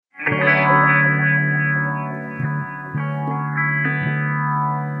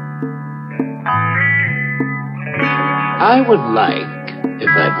I would like, if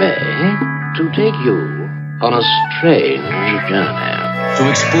I may, to take you on a strange journey. To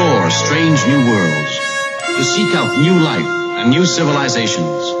explore strange new worlds. To seek out new life and new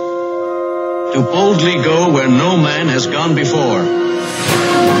civilizations. To boldly go where no man has gone before.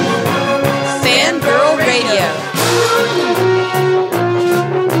 Fangirl Radio.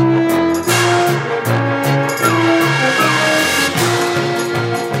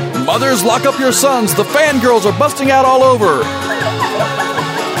 Mothers, lock up your sons. The fangirls are busting out all over.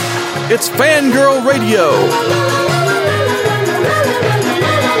 It's Fangirl Radio.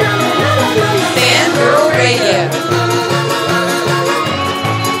 Fangirl Radio.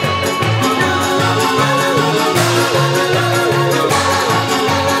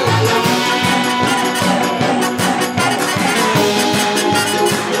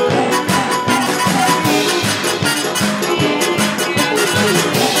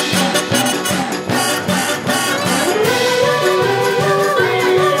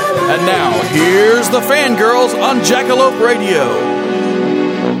 And now, here's the Fangirls on Jackalope Radio.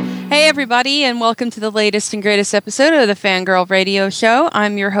 Hey everybody, and welcome to the latest and greatest episode of the Fangirl Radio Show.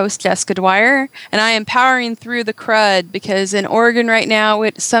 I'm your host, Jessica Dwyer, and I am powering through the crud because in Oregon right now,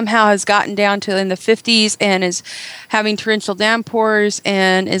 it somehow has gotten down to in the 50s and is having torrential downpours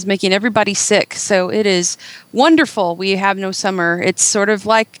and is making everybody sick. So it is wonderful. We have no summer. It's sort of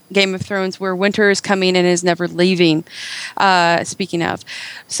like Game of Thrones where winter is coming and is never leaving, speaking of.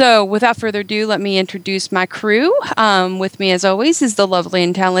 So without further ado, let me introduce my crew. With me as always is the lovely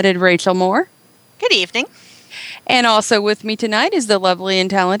and talented Rachel Moore. Good evening. And also with me tonight is the lovely and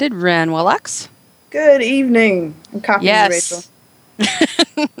talented Ren Willux. Good evening. I'm copying you, Rachel.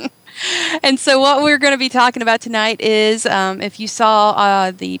 And so what we're going to be talking about tonight is, if you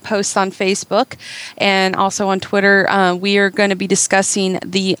saw the posts on Facebook and also on Twitter, we are going to be discussing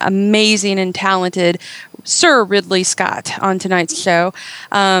the amazing and talented Sir Ridley Scott on tonight's show.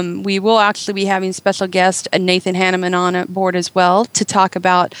 We will actually be having special guest Nathan Hanneman on board as well to talk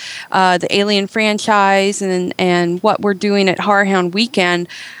about the Alien franchise and what we're doing at Horror Hound Weekend.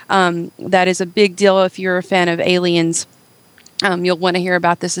 That is a big deal if you're a fan of Aliens. You'll want to hear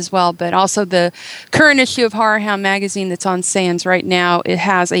about this as well, but also the current issue of Horror Hound magazine that's on Sands right now. It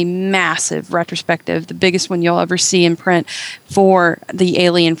has a massive retrospective, the biggest one you'll ever see in print for the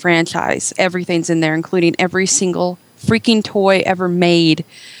Alien franchise. Everything's in there, including every single freaking toy ever made,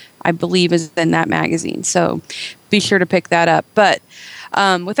 I believe, is in that magazine. So be sure to pick that up. But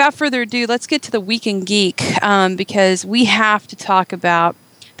without further ado, let's get to the Week in Geek because we have to talk about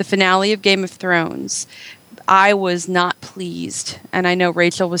the finale of Game of Thrones. I was not pleased, and I know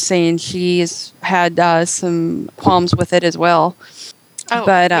Rachel was saying she has had some qualms with it as well. Oh,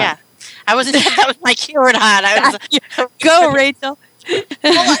 but, yeah. I wasn't sure that was my cue or not. I was Go, Rachel.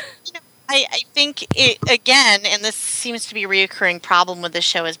 Well, I think, it again, and this seems to be a reoccurring problem with this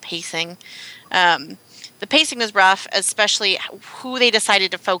show, is pacing. The pacing was rough, especially who they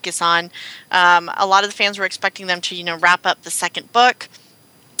decided to focus on. A lot of the fans were expecting them to, wrap up the second book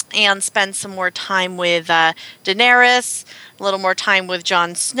and spend some more time with Daenerys, a little more time with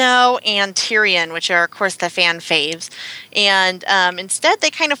Jon Snow and Tyrion, which are, of course, the fan faves. And instead, they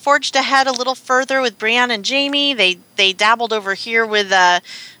kind of forged ahead a little further with Brienne and Jaime. They dabbled over here with the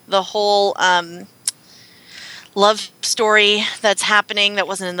whole love story that's happening that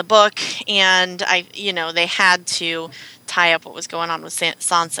wasn't in the book. And, they had to tie up what was going on with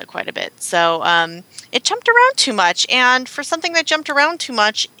Sansa quite a bit. So it jumped around too much. And for something that jumped around too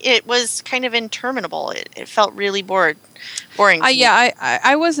much, it was kind of interminable. It felt really boring.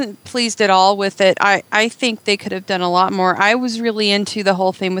 I wasn't pleased at all with it. I think they could have done a lot more. I was really into the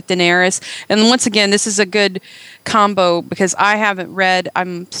whole thing with Daenerys. And once again, this is a good combo because I haven't read,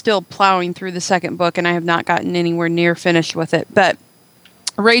 I'm still plowing through the second book and I have not gotten anywhere near finished with it. But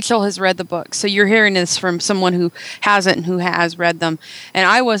Rachel has read the book, so you're hearing this from someone who hasn't and who has read them. And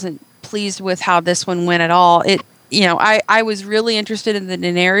I wasn't pleased with how this one went at all. I was really interested in the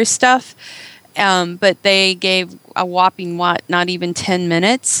Daenerys stuff, but they gave a whopping, not even 10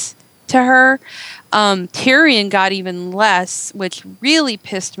 minutes to her. Tyrion got even less, which really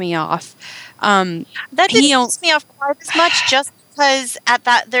pissed me off. That didn't piss me off quite as much, just because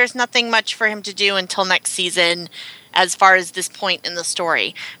there's nothing much for him to do until next season as far as this point in the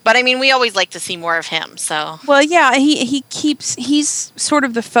story. But I mean, we always like to see more of him, so. Well, yeah, he's sort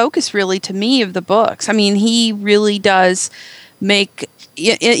of the focus really to me of the books. I mean, he really does make,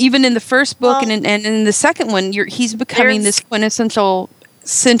 even in the first book and in the second one, he's becoming this quintessential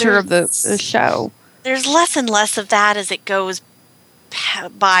center of the show. There's less and less of that as it goes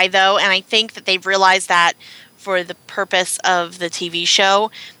by, though, and I think that they've realized that for the purpose of the TV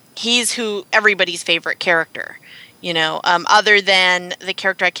show, he's everybody's favorite character. other than the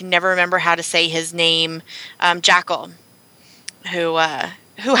character, I can never remember how to say his name, Jackal, who had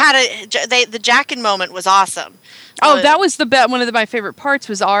the Jackin moment was awesome. That was one of my favorite parts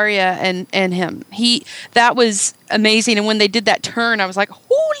was Arya and him. That was amazing. And when they did that turn, I was like,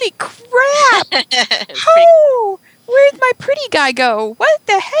 holy crap! Where'd my pretty guy go? What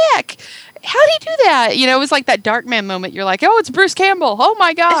the heck? How'd he do that? It was like that Darkman moment. You're like, oh, it's Bruce Campbell. Oh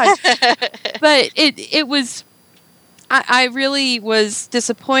my God. But it was, I really was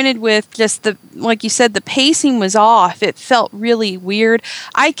disappointed with just like you said, the pacing was off. It felt really weird.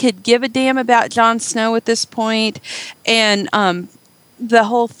 I could give a damn about Jon Snow at this point. And the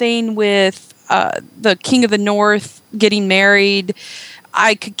whole thing with the King of the North getting married,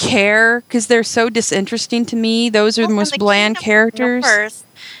 I could care because they're so disinteresting to me. Those are the most bland characters.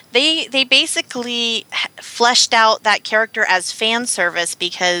 They basically fleshed out that character as fan service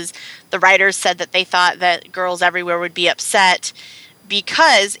because the writers said that they thought that girls everywhere would be upset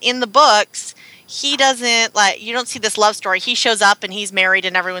because in the books he doesn't you don't see this love story. He shows up and he's married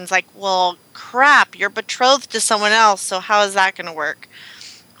and everyone's like, well, crap, you're betrothed to someone else, so how is that going to work?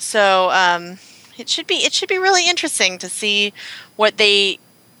 So it should be really interesting to see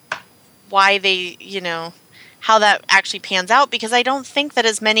how that actually pans out, because I don't think that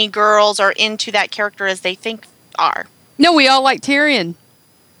as many girls are into that character as they think are. No, we all like Tyrion.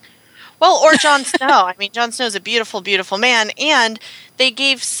 Well, or Jon Snow. I mean, Jon Snow's a beautiful, beautiful man, and they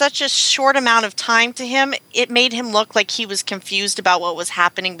gave such a short amount of time to him, it made him look like he was confused about what was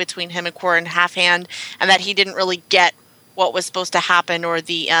happening between him and Qhorin Halfhand, and that he didn't really get what was supposed to happen or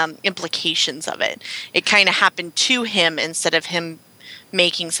the implications of it. It kind of happened to him instead of him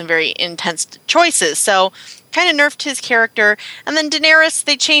making some very intense choices. So kind of nerfed his character. And then Daenerys,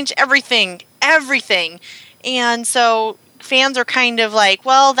 they changed everything. And so fans are kind of like,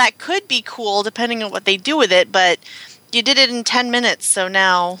 well, that could be cool depending on what they do with it, but you did it in 10 minutes, so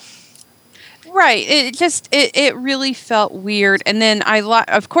now... Right. It really felt weird. And then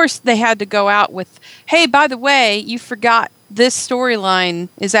of course they had to go out with, hey, by the way, you forgot this storyline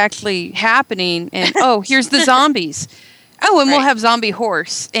is actually happening, and here's the zombies. Oh, and we'll have zombie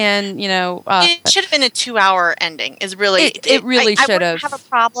horse, and it should have been a 2-hour ending. Is really it really should have. I wouldn't have a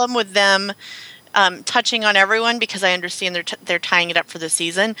problem with them touching on everyone because I understand they're tying it up for the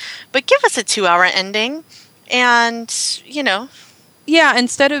season, but give us a 2-hour ending, and yeah,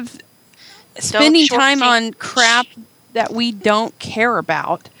 instead of spending time on crap that we don't care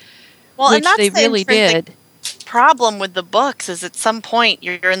about. Well, which and that's they really did. Problem with the books is at some point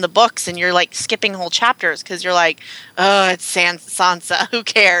you're in the books and you're like skipping whole chapters because you're like, oh, it's Sansa, who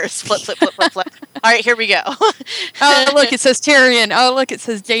cares? Flip. All right, here we go. Oh, look, it says Tyrion. Oh, look, it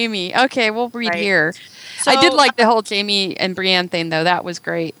says Jaime. Okay, we'll read here. So, I did like the whole Jaime and Brienne thing, though. That was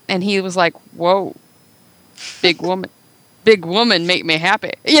great. And he was like, whoa, big woman make me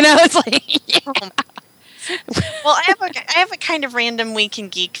happy. It's like, yeah. Well, I have a kind of random Week in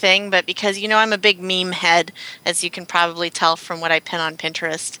Geek thing, but because I'm a big meme head, as you can probably tell from what I pin on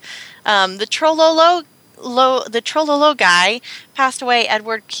Pinterest. The Trollolo guy passed away,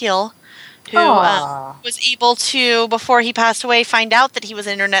 Edward Keel, who was able to, before he passed away, find out that he was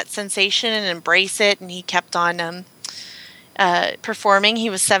an internet sensation and embrace it, and he kept on performing.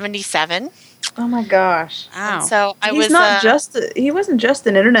 He was 77. Oh my gosh! Wow. And so he wasn't just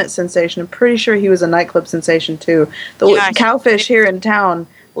an internet sensation. I'm pretty sure he was a nightclub sensation too. The Cowfish here in town,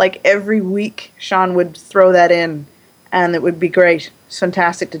 like every week, Sean would throw that in, and it would be great. It's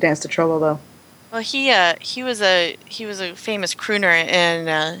fantastic to dance to Trollolo. Well, he was a famous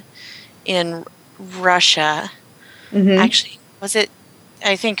crooner in Russia. Mm-hmm. Actually, was it?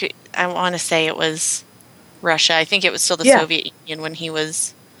 I want to say it was Russia. I think it was still the Soviet Union when he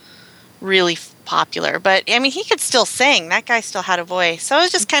was really popular, but I mean, he could still sing. That guy still had a voice, so it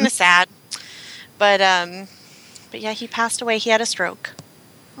was just kind of sad. But yeah, he passed away. He had a stroke.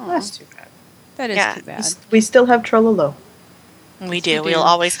 Oh, that's too bad. That is too bad. We still have Trollolo. We do. We'll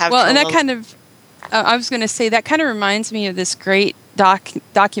always have. Well, Trollolo. And that kind of, I was going to say that kind of reminds me of this great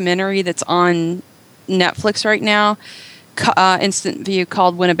documentary that's on Netflix right now, Instant View,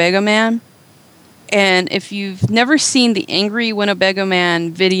 called Winnebago Man. And if you've never seen the Angry Winnebago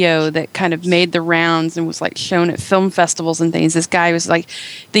Man video that kind of made the rounds and was like shown at film festivals and things, this guy was like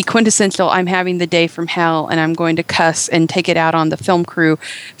the quintessential, I'm having the day from hell and I'm going to cuss and take it out on the film crew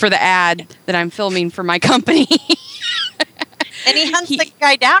for the ad that I'm filming for my company. And he hunts the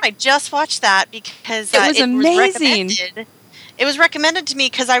guy down. I just watched that because it was amazing. It was recommended to me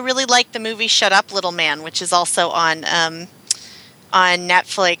because I really like the movie Shut Up, Little Man, which is also on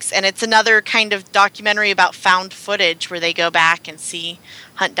Netflix, and it's another kind of documentary about found footage where they go back and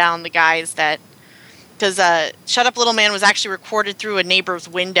hunt down the guys that because Shut Up Little Man was actually recorded through a neighbor's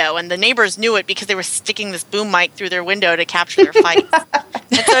window, and the neighbors knew it because they were sticking this boom mic through their window to capture their fights.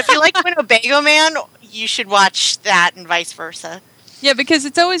 And so if you like Winnebago Man, you should watch that and vice versa. Yeah, because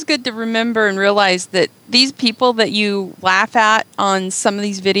it's always good to remember and realize that these people that you laugh at on some of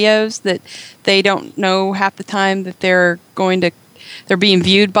these videos, that they don't know half the time that they're being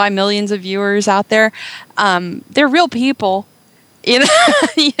viewed by millions of viewers out there. They're real people.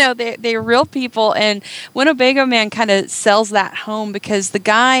 They're real people, and Winnebago Man kind of sells that home because the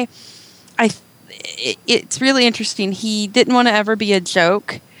guy, it's really interesting. He didn't want to ever be a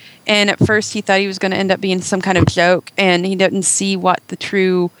joke. And at first he thought he was going to end up being some kind of joke, and he didn't see what the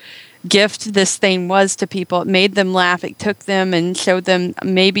true gift this thing was to people. It made them laugh. It took them and showed them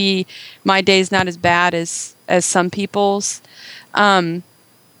maybe my day's not as bad as some people's.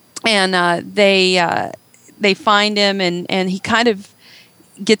 They find him, and he kind of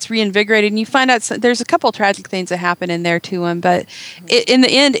gets reinvigorated. And you find out there's a couple of tragic things that happen in there to him, but in the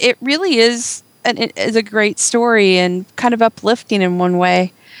end, it really is a great story and kind of uplifting in one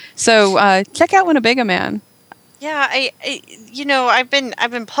way. So check out Winnebago Man. Yeah, I've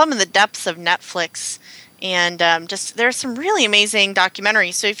been plumbing the depths of Netflix, and there's some really amazing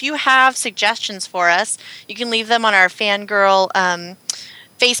documentaries. So if you have suggestions for us, you can leave them on our Fangirl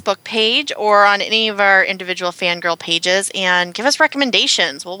Facebook page or on any of our individual Fangirl pages, and give us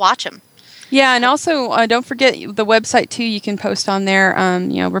recommendations. We'll watch them. Yeah, and also don't forget the website too. You can post on there.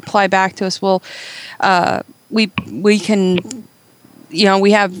 Reply back to us. We'll we can.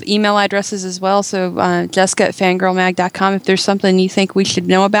 We have email addresses as well, so Jessica@fangirlmag.com. If there's something you think we should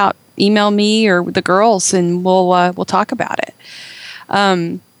know about, email me or the girls, and we'll talk about it.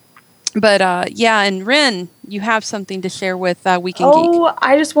 And Ren, you have something to share with Week in Geek. Oh,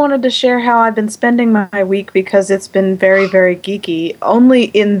 I just wanted to share how I've been spending my week because it's been very, very geeky. Only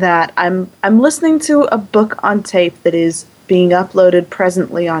in that I'm listening to a book on tape that is being uploaded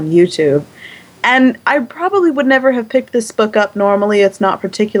presently on YouTube. And I probably would never have picked this book up normally. It's not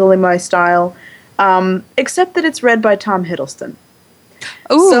particularly my style, except that it's read by Tom Hiddleston.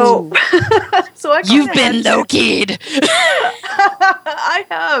 Ooh. So You've been low-keyed. I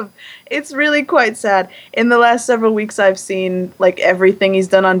have. It's really quite sad. In the last several weeks, I've seen everything he's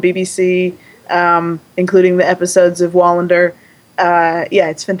done on BBC, including the episodes of Wallander.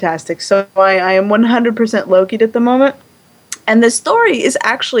 It's fantastic. So I am 100% low-keyed at the moment. And the story is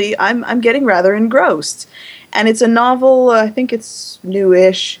actually, I'm getting rather engrossed. And it's a novel, I think it's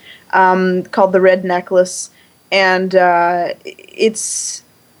newish, called The Red Necklace. And it's,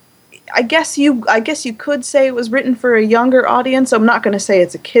 I guess you could say it was written for a younger audience. I'm not going to say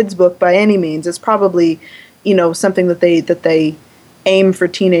it's a kid's book by any means. It's probably, something that they aim for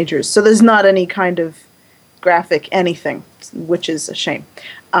teenagers. So there's not any kind of graphic anything, which is a shame.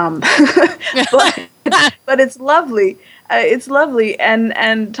 But it's lovely. It's lovely,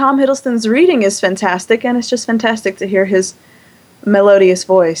 and Tom Hiddleston's reading is fantastic, and it's just fantastic to hear his melodious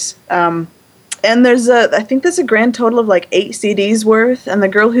voice. And I think there's a grand total of 8 CDs worth, and the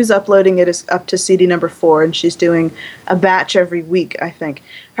girl who's uploading it is up to CD number 4, and she's doing a batch every week, I think.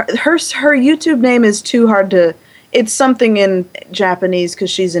 Her YouTube name is too hard to... It's something in Japanese because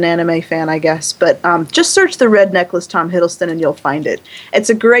she's an anime fan, I guess. But just search The Red Necklace Tom Hiddleston and you'll find it. It's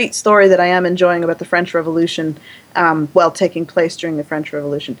a great story that I am enjoying about the French Revolution, taking place during the French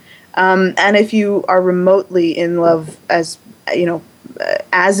Revolution. And if you are remotely in love, as in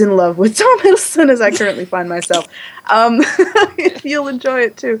love with Tom Hiddleston as I currently find myself, you'll enjoy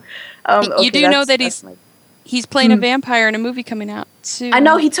it too. You do know that he's playing a vampire in a movie coming out soon. I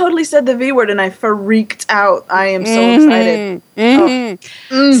know, he totally said the V word and I freaked out. I am so excited.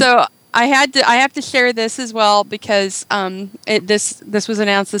 So I have to share this as well because this was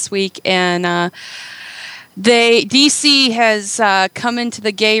announced this week, and DC has come into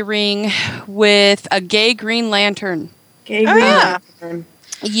the gay ring with a gay Green Lantern. Green Lantern.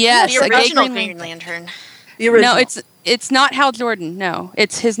 Yes, the original Green Lantern. The original. No, it's not Hal Jordan. No,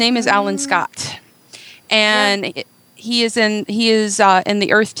 his name is Alan Scott. And he is in the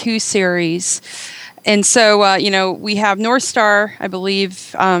Earth 2 series. And so, we have North Star, I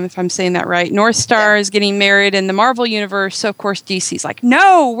believe, if I'm saying that right. North Star is getting married in the Marvel Universe. So, of course, DC's like,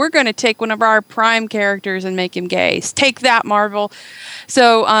 no, we're going to take one of our prime characters and make him gay. Take that, Marvel.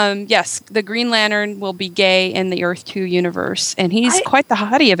 So, yes, the Green Lantern will be gay in the Earth 2 universe. And he's quite the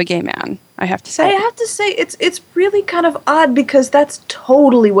hottie of a gay man, I have to say. I have to say, it's really kind of odd because that's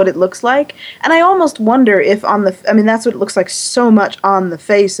totally what it looks like. And I almost wonder if that's what it looks like so much on the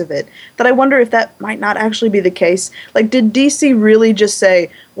face of it, that I wonder if that might not actually be the case. Did DC really just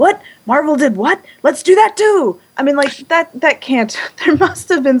say, what? Marvel did what? Let's do that too! I mean, like, that can't... There must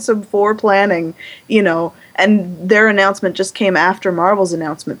have been some foreplanning, and their announcement just came after Marvel's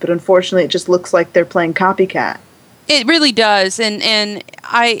announcement, but unfortunately it just looks like they're playing copycat. It really does, and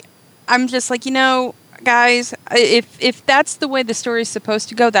I'm just like, guys, if that's the way the story's supposed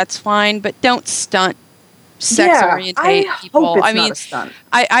to go, that's fine, but don't stunt sex-orientate people. Hope it's not a stunt.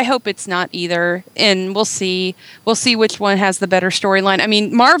 I hope it's not either, and we'll see which one has the better storyline. I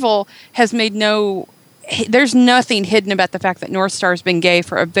mean, Marvel has made there's nothing hidden about the fact that North Star's been gay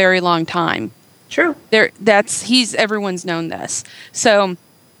for a very long time. True. Everyone's known this. So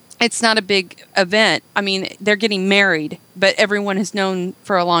it's not a big event. I mean, they're getting married, but everyone has known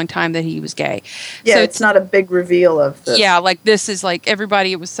for a long time that he was gay. Yeah, so it's not a big reveal of this. Yeah, like this is like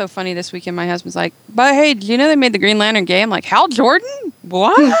everybody. It was so funny this weekend. My husband's like, "But hey, did you know they made the Green Lantern gay?" I'm like, "Hal Jordan?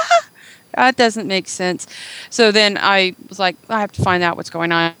 What?" That doesn't make sense. So then I was like, I have to find out what's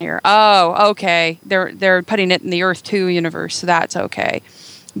going on here. Oh, okay. They're putting it in the Earth 2 universe, so that's okay.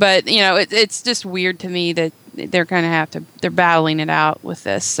 But, it's just weird to me that they're going to they're battling it out with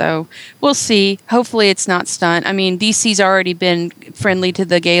this. So we'll see. Hopefully it's not stunt. I mean, DC's already been friendly to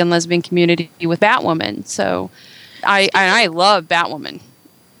the gay and lesbian community with Batwoman. So I love Batwoman.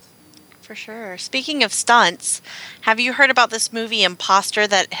 For sure. Speaking of stunts, have you heard about this movie Imposter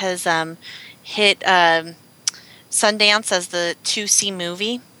that has hit Sundance as the 2C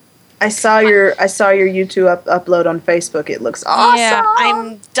movie? I saw your YouTube upload on Facebook. It looks awesome. Yeah,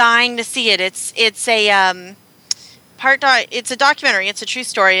 I'm dying to see it. It's a it's a documentary. It's a true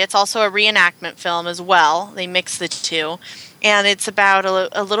story. It's also a reenactment film as well. They mix the two, and it's about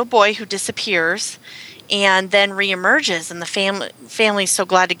a little boy who disappears and then reemerges, and the family's so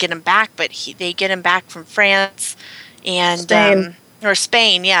glad to get him back, but they get him back from France and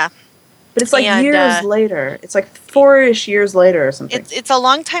Spain, yeah. But it's like years later. It's like 4-ish years later or something. It's a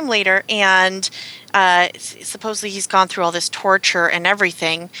long time later, and supposedly he's gone through all this torture and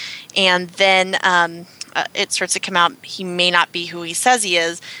everything, and then it starts to come out he may not be who he says he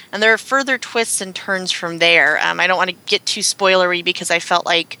is, and there are further twists and turns from there. I don't want to get too spoilery because I felt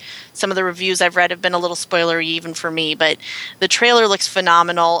like some of the reviews I've read have been a little spoilery even for me, but the trailer looks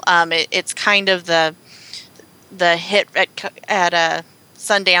phenomenal. It's kind of the hit at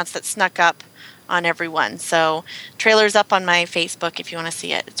Sundance that snuck up on everyone. So trailer's up on my Facebook if you want to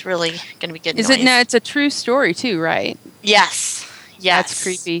see it. It's really going to be good. It's a true story too, right? Yes. That's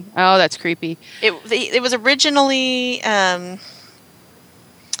creepy. Oh, that's creepy. It was originally never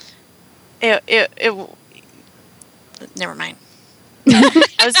mind.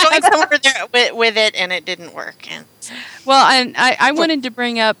 I was going somewhere there with it, and it didn't work. Well, I wanted to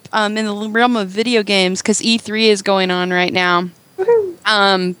bring up in the realm of video games, because E3 is going on right now.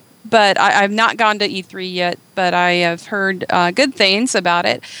 But I've not gone to E3 yet, but I have heard good things about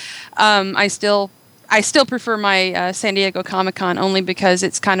it. I still prefer my San Diego Comic-Con only because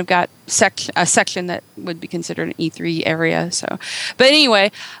it's kind of got a section that would be considered an E3 area. So, but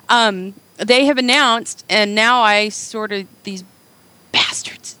anyway, they have announced, and now these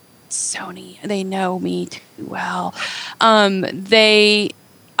bastards, Sony, they know me too well. They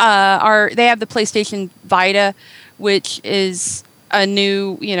have the PlayStation Vita, which is a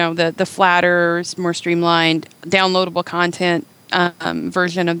new, the flatter, more streamlined, downloadable content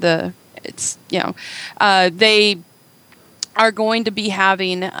version of the. They are going to be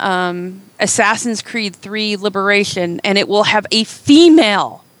having Assassin's Creed 3 Liberation, and it will have a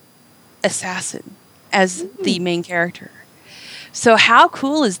female assassin as the main character. So how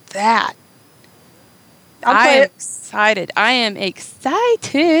cool is that? I am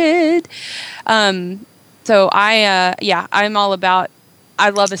excited. So I'm all about. I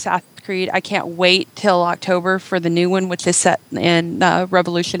love Assassin's Creed. I can't wait till October for the new one, which is set in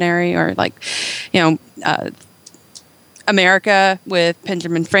Revolutionary or America with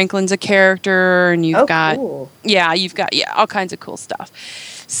Benjamin Franklin's a character, and you've got all kinds of cool stuff.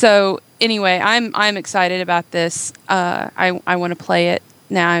 So anyway, I'm excited about this. I want to play it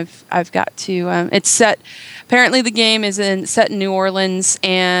now. I've got to. It's set. Apparently, the game is set in New Orleans,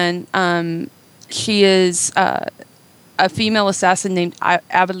 and she is a female assassin named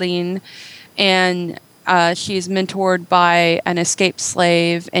Aveline, and she is mentored by an escaped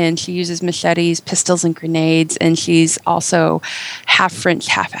slave, and she uses machetes, pistols, and grenades, and she's also half French,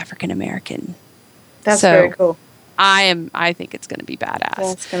 half African American. That's very cool. I think it's going to be badass.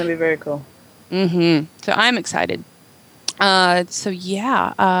 That's going to be very cool. Mm-hmm. So I'm excited. Trying to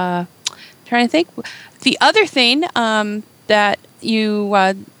think. The other thing that you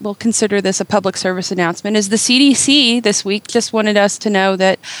will consider this a public service announcement is the CDC this week just wanted us to know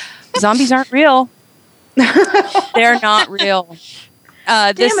that zombies aren't real. They're not real.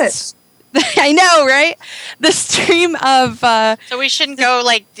 Damn it. I know, right? The stream of. So we shouldn't go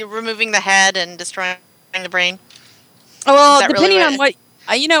like removing the head and destroying the brain. Well, depending on what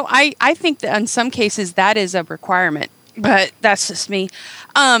I think that in some cases that is a requirement, but that's just me.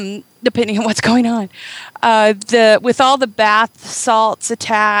 Depending on what's going on, with all the bath salts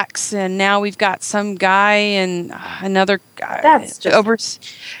attacks, and now we've got some guy and another guy. That's just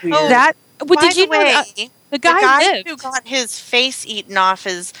weird. That. Well, By did you the way, know the guy lived. who got his face eaten off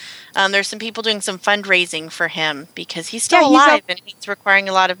is there's some people doing some fundraising for him because he's still alive and he's requiring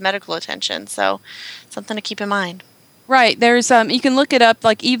a lot of medical attention. So something to keep in mind. Right. There's you can look it up.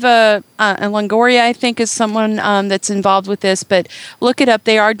 Like Eva Longoria, I think, is someone that's involved with this. But look it up.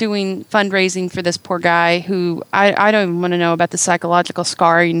 They are doing fundraising for this poor guy who I don't even want to know about the psychological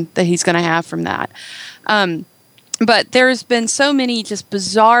scarring that he's going to have from that. But there's been so many just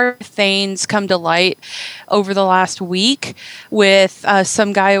bizarre things come to light over the last week with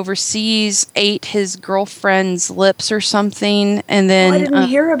some guy overseas ate his girlfriend's lips or something. And then I didn't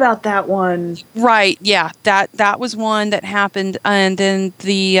hear about that one. Right. Yeah. That was one that happened. And then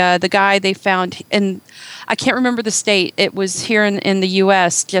the guy they found in, I can't remember the state. It was here in the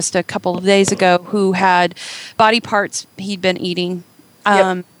U.S. just a couple of days ago who had body parts he'd been eating.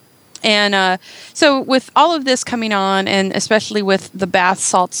 Yep. And so with all of this coming on, and especially with the bath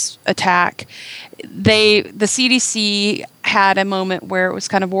salts attack, the CDC had a moment where it was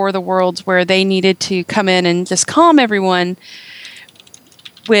kind of War of the Worlds, where they needed to come in and just calm everyone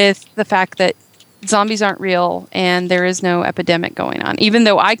with the fact that zombies aren't real and there is no epidemic going on, even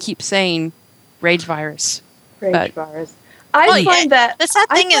though I keep saying rage virus. Virus. I find that the sad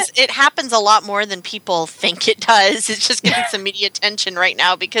thing is it happens a lot more than people think it does. It's just getting some media attention right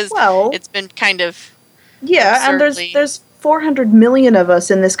now because it's been kind of and there's 400 million of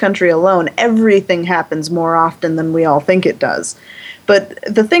us in this country alone. Everything happens more often than we all think it does. But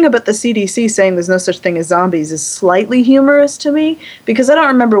the thing about the CDC saying there's no such thing as zombies is slightly humorous to me because I don't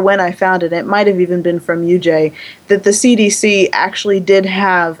remember when I found it. It might have even been from UJ that the CDC actually did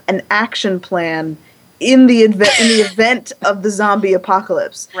have an action plan in the event of the zombie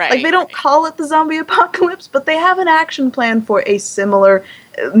apocalypse. Right. Like, they don't call it the zombie apocalypse, but they have an action plan for a similar,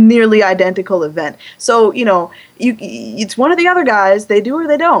 nearly identical event. So, it's one of the other guys, they do or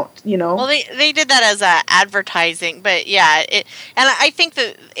they don't, Well, they did that as advertising, but yeah, and I think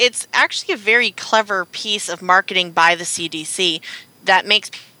that it's actually a very clever piece of marketing by the CDC that makes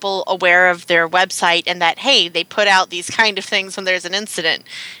people aware of their website and that, hey, they put out these kind of things when there's an incident.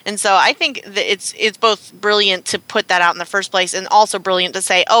 And so I think that it's both brilliant to put that out in the first place and also brilliant to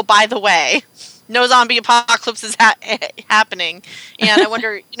say, oh, by the way, no zombie apocalypse is happening. And I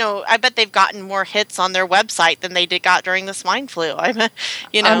wonder, I bet they've gotten more hits on their website than they got during the swine flu. I'm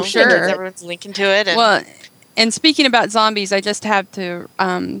sure. Because everyone's linking to it. And speaking about zombies, I just have to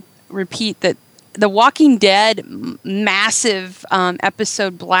repeat that The Walking Dead massive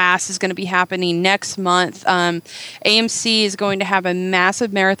episode blast is going to be happening next month. AMC is going to have a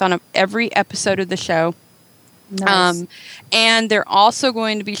massive marathon of every episode of the show. Nice. And they're also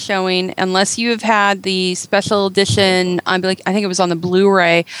going to be showing, unless you have had the special edition, I think it was on the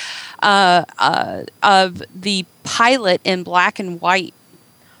Blu-ray, of the pilot in black and white.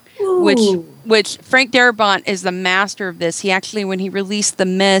 Ooh. Which Frank Darabont is the master of this. He actually, when he released The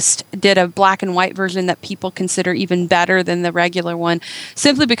Mist, did a black and white version that people consider even better than the regular one,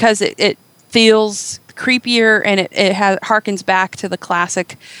 simply because it feels creepier and it harkens back to the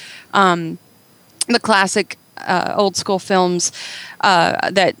classic old school films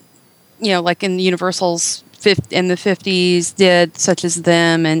that like in Universal's in the 50s did, such as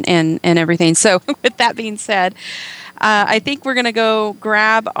Them and everything. So with that being said, I think we're going to go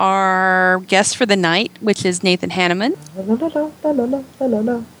grab our guest for the night, which is Nathan Hanneman.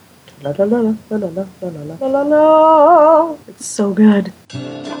 It's so good.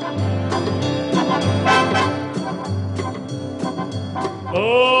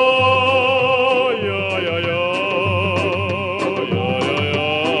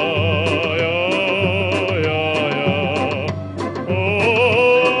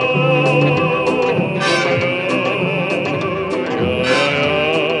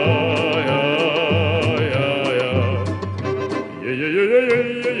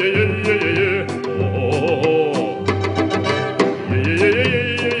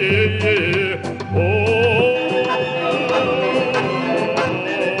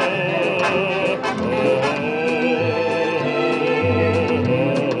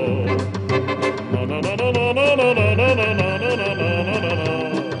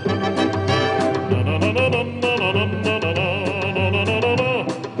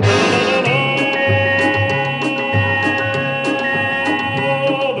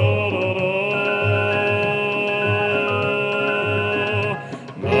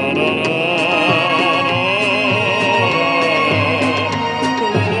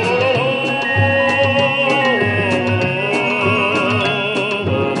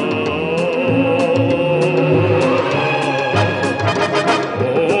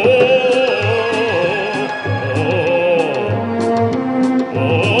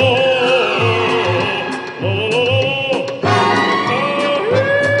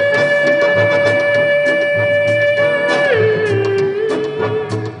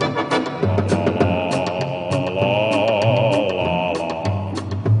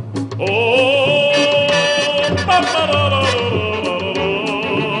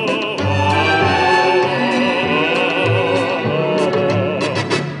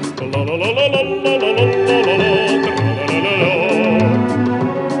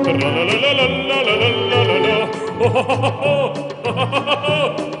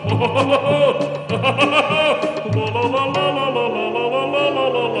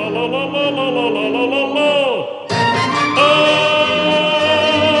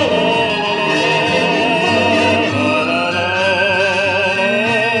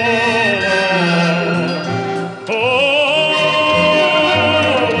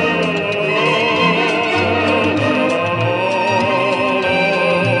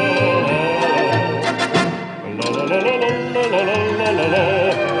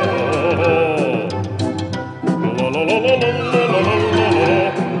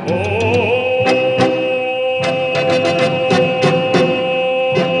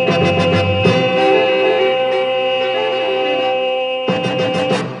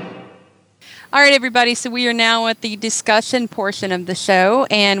 All right, everybody. So we are now at the discussion portion of the show,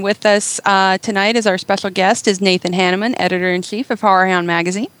 and with us tonight as our special guest is Nathan Hanneman, editor-in-chief of Horrorhound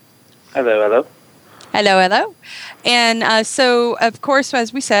Magazine. Hello, hello. Hello, hello. And so, of course,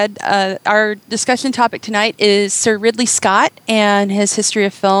 as we said, our discussion topic tonight is Sir Ridley Scott and his history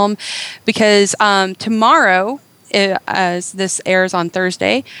of film, because tomorrow, as this airs on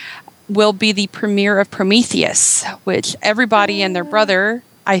Thursday, will be the premiere of Prometheus, which everybody and their brother,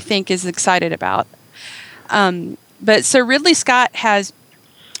 I think, is excited about. But Sir Ridley Scott has,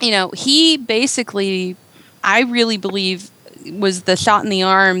 he basically, I really believe, was the shot in the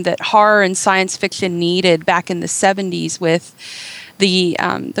arm that horror and science fiction needed back in the 70s with the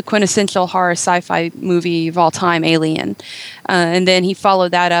quintessential horror sci-fi movie of all time, Alien. And then he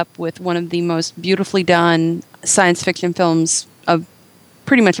followed that up with one of the most beautifully done science fiction films of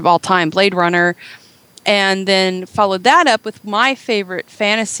pretty much of all time, Blade Runner. And then followed that up with my favorite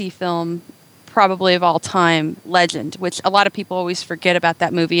fantasy film, probably of all time, Legend, which a lot of people always forget about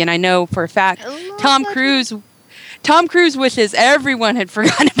that movie. And I know for a fact, Tom Cruise wishes everyone had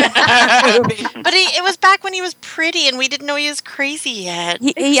forgotten about that movie. But it was back when he was pretty, and we didn't know he was crazy yet.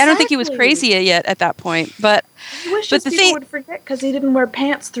 I don't think he was crazy yet at that point. But I wish people would forget because he didn't wear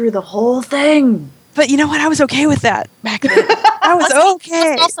pants through the whole thing. But you know what? I was okay with that back then. I was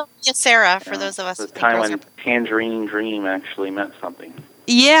okay. Also, Sarah, for those of us. The time when Tangerine Dream actually meant something.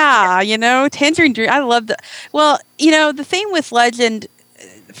 Yeah, Tangerine Dream. I love that. Well, the thing with Legend,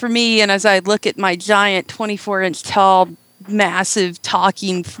 for me, and as I look at my giant 24-inch tall, massive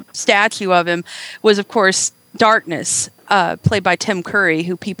talking statue of him, was, of course, Darkness, played by Tim Curry,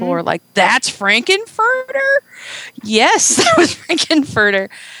 who people were like, that's Frankenfurter? Yes, that was Frankenfurter.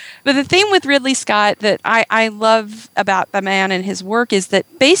 But the thing with Ridley Scott that I love about the man and his work is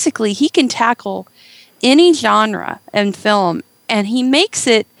that basically he can tackle any genre in film, and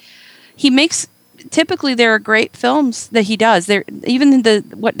typically there are great films that he does. Even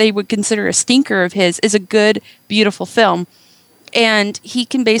what they would consider a stinker of his is a good, beautiful film, and he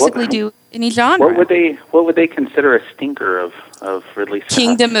can basically do any genre. What would they consider a stinker of Ridley Scott?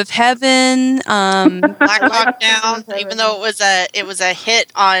 Kingdom of Heaven, Black Hawk Down. Even though it was a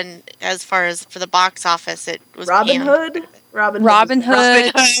hit on as far as for the box office, it was Robin Hood. Robin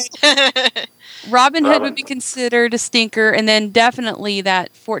Hood would be considered a stinker, and then definitely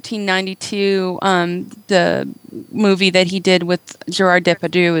that 1492, the movie that he did with Gerard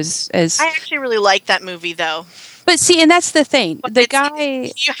Depardieu is. I actually really like that movie, though. But see, and that's the thing.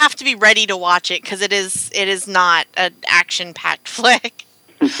 You have to be ready to watch it because it is not an action-packed flick.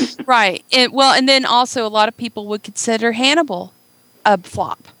 Right. And then also a lot of people would consider Hannibal a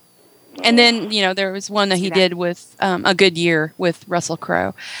flop. And then, there was one that he did with A Good Year with Russell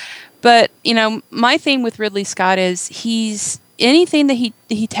Crowe. But, my thing with Ridley Scott is he's anything that he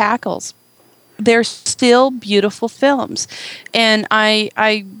tackles, they're still beautiful films. And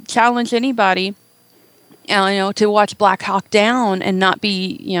I challenge anybody, to watch Black Hawk Down and not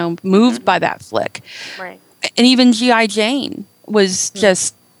be, moved by that flick. Right. And even G.I. Jane was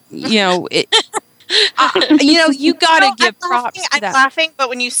just, you got to give props to that. I'm laughing, but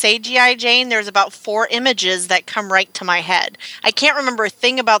when you say G.I. Jane, there's about 4 images that come right to my head. I can't remember a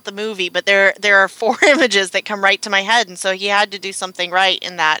thing about the movie, but there are 4 images that come right to my head, and so he had to do something right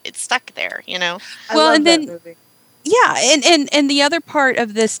in that it stuck there, I love that movie. Yeah, and the other part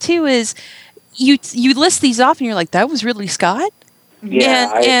of this too is you list these off and you're like, that was Ridley Scott?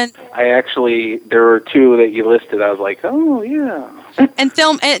 Yeah, I actually, there were 2 that you listed. I was like, oh, yeah. And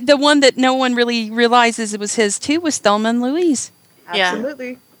the one that no one really realizes it was his too was Thelma and Louise.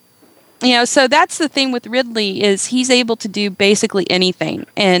 Absolutely. So that's the thing with Ridley is he's able to do basically anything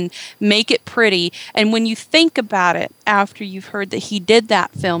and make it pretty. And when you think about it after you've heard that he did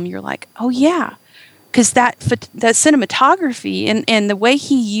that film, you're like, oh yeah, because that cinematography and the way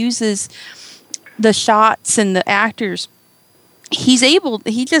he uses the shots and the actors,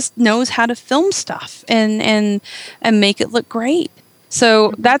 he just knows how to film stuff and make it look great.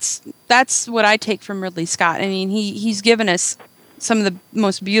 So that's what I take from Ridley Scott. I mean, he's given us some of the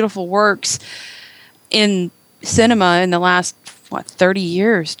most beautiful works in cinema in the last 30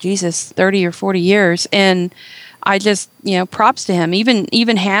 years. Jesus, 30 or 40 years, and I just, props to him.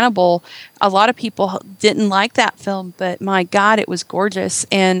 Even Hannibal, a lot of people didn't like that film, but my God, it was gorgeous,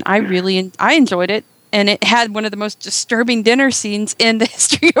 and I enjoyed it. And it had one of the most disturbing dinner scenes in the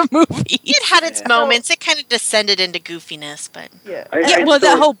history of movies. It had its moments. It kind of descended into goofiness, but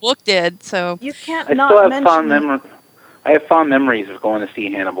that whole book did. So you can't I have fond memories of going to see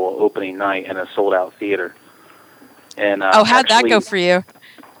Hannibal opening night in a sold-out theater. And how'd that go for you?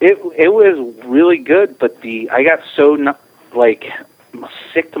 It was really good, but I got so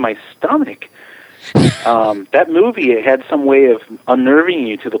sick to my stomach. That movie, it had some way of unnerving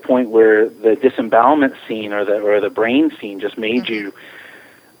you to the point where the disembowelment scene or the brain scene just made you,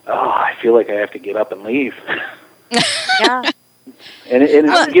 I feel like I have to get up and leave. Yeah. And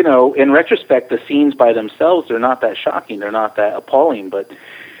in retrospect, the scenes by themselves, they're not that shocking, they're not that appalling, but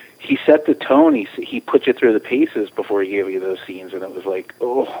he set the tone, he put you through the paces before he gave you those scenes, and it was like,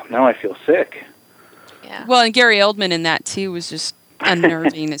 now I feel sick. Yeah. Well, and Gary Oldman in that too was just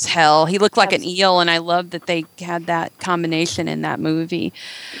unnerving as hell. He looked like an eel, and I love that they had that combination in that movie.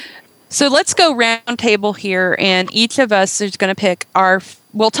 So let's go round table here, and each of us is going to pick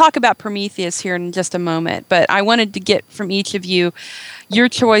we'll talk about Prometheus here in just a moment, but I wanted to get from each of you your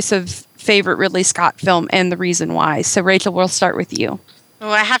choice of favorite Ridley Scott film and the reason why. So Rachel, we'll start with you. Oh,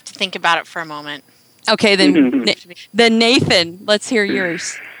 I have to think about it for a moment. Okay, then Nathan, let's hear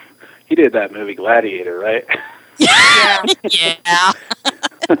yours. He did that movie Gladiator, right? Yeah. Yeah.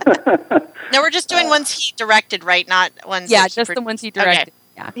 No, we're just doing ones he directed, right? Not ones. Yeah, just the ones he directed. Okay.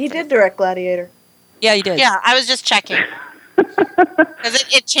 Yeah. He did direct Gladiator. Yeah, he did. Yeah, I was just checking. Because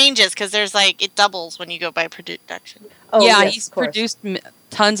it changes, because there's it doubles when you go by production. Oh, yeah, yes, he's produced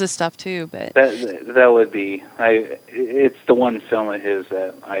tons of stuff too, but that would be it's the one film of his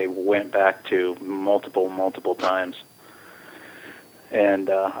that I went back to multiple times, and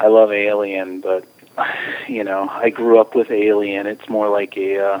I love Alien, but I grew up with Alien. It's more like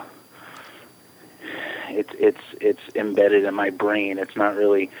it's embedded in my brain. It's not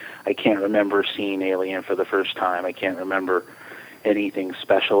really. I can't remember seeing Alien for the first time. I can't remember anything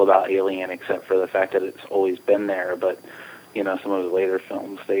special about Alien except for the fact that it's always been there. But some of the later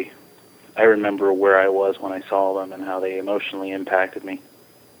films, I remember where I was when I saw them and how they emotionally impacted me.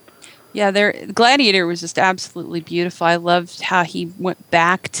 yeah, Gladiator was just absolutely beautiful. I loved how he went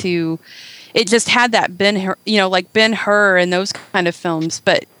back to. It just had that Ben-Hur, like Ben-Hur and those kind of films,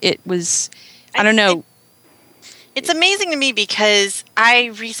 but it was, I don't know. It's amazing to me because I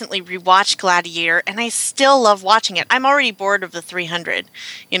recently rewatched Gladiator, and I still love watching it. I'm already bored of the 300,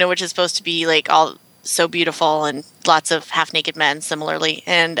 which is supposed to be all so beautiful and lots of half-naked men similarly.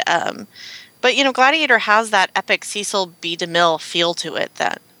 And but Gladiator has that epic Cecil B. DeMille feel to it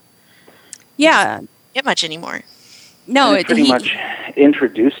that Yeah. Get much anymore. No, it pretty much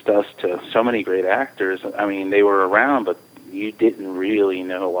introduced us to so many great actors. I mean, they were around, but you didn't really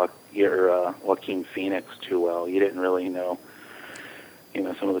know Joaquin Phoenix too well. You didn't really know,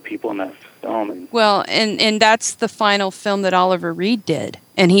 some of the people in that film. And that's the final film that Oliver Reed did,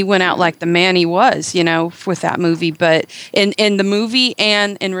 and he went out like the man he was, with that movie. But in the movie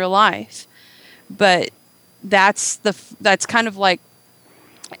and in real life, but that's kind of like.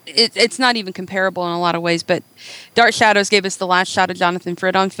 It's not even comparable in a lot of ways, but Dark Shadows gave us the last shot of Jonathan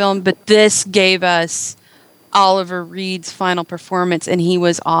Frid on film, but this gave us Oliver Reed's final performance, and he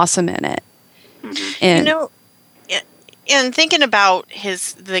was awesome in it. And and thinking about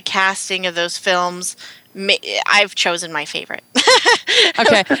the casting of those films, I've chosen my favorite.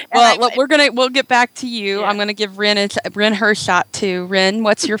 Okay, well, we'll get back to you. Yeah. I'm going to give Ren her shot too. Ren,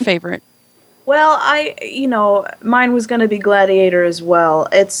 what's your favorite? Well, mine was going to be Gladiator as well.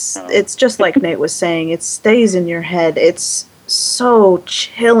 It's just like Nate was saying. It stays in your head. It's so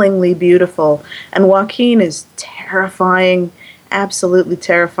chillingly beautiful. And Joaquin is terrifying, absolutely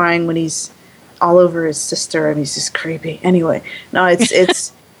terrifying when he's all over his sister and he's just creepy. Anyway, no,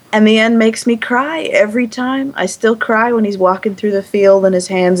 it's and the end makes me cry every time. I still cry when he's walking through the field and his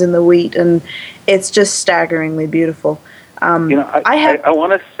hands in the wheat, and it's just staggeringly beautiful. I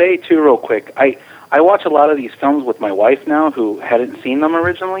want to say too, real quick. I watch a lot of these films with my wife now, who hadn't seen them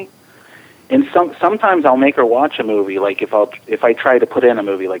originally, and sometimes I'll make her watch a movie. Like if I try to put in a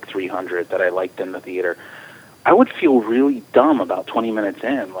movie like 300 that I liked in the theater, I would feel really dumb about 20 minutes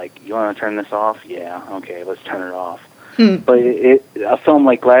in. Like, you want to turn this off? Yeah, okay, let's turn it off. But a film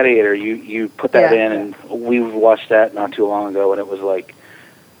like Gladiator, you put that in, and we watched that not too long ago, and it was like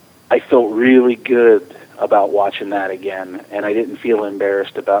I felt really good about watching that again, and I didn't feel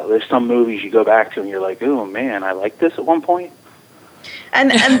embarrassed about. There's some movies you go back to and you're like, oh man, I like this at one point.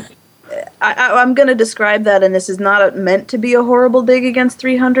 And I'm going to describe that, and this is not meant to be a horrible dig against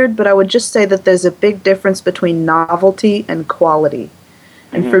 300, but I would just say that there's a big difference between novelty and quality.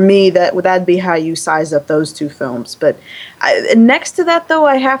 And for me, that'd be how you size up those two films. But next to that, though,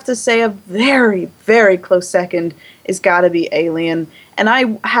 I have to say a very, very close second is got to be Alien. And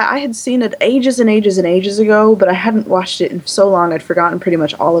I had seen it ages and ages and ages ago, but I hadn't watched it in so long I'd forgotten pretty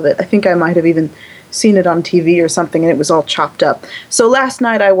much all of it. I think I might have even seen it on TV or something, and it was all chopped up. So last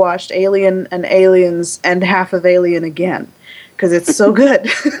night I watched Alien and Aliens and half of Alien again, because it's so good.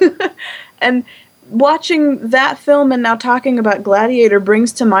 And watching that film and now talking about Gladiator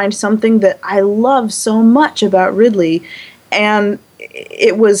brings to mind something that I love so much about Ridley, and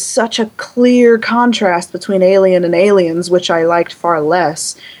it was such a clear contrast between Alien and Aliens, which I liked far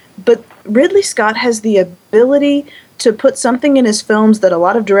less. But Ridley Scott has the ability to put something in his films that a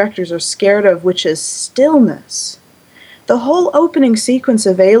lot of directors are scared of, which is stillness. The whole opening sequence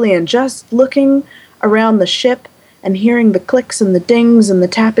of Alien, just looking around the ship and hearing the clicks and the dings and the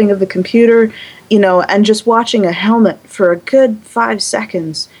tapping of the computer, and just watching a helmet for a good 5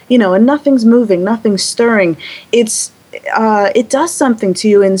 seconds, and nothing's moving, nothing's stirring. It does something to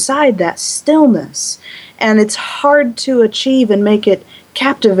you inside, that stillness. And it's hard to achieve and make it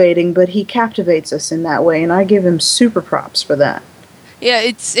captivating, but he captivates us in that way, and I give him super props for that. Yeah,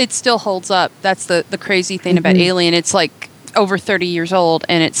 it still holds up. That's the crazy thing about Alien. It's like over 30 years old,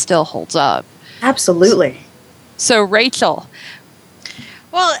 and it still holds up. Absolutely. So Rachel.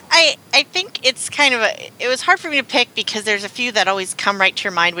 Well, I think it's kind of it was hard for me to pick because there's a few that always come right to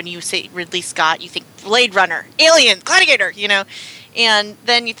your mind when you say Ridley Scott. You think Blade Runner, Alien, Gladiator, and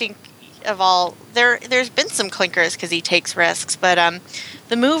then you think of all, there's been some clinkers because he takes risks, but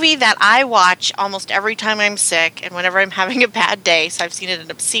the movie that I watch almost every time I'm sick and whenever I'm having a bad day, so I've seen it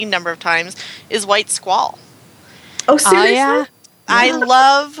an obscene number of times, is White Squall. Oh, seriously? Yeah. I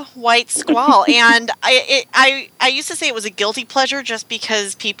love White Squall, and I used to say it was a guilty pleasure just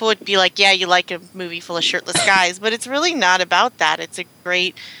because people would be like, yeah, you like a movie full of shirtless guys, but it's really not about that. It's a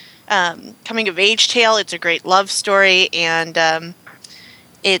great coming-of-age tale. It's a great love story, and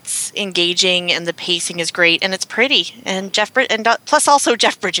it's engaging, and the pacing is great, and it's pretty. And plus also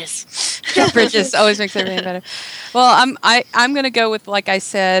Jeff Bridges. Jeff Bridges always makes everything better. Well, I'm going to go with, like I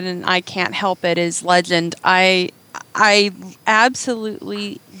said, and I can't help it, is Legend. I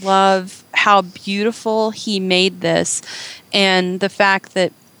absolutely love how beautiful he made this, and the fact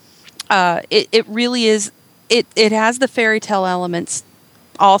that it really is, it has the fairy tale elements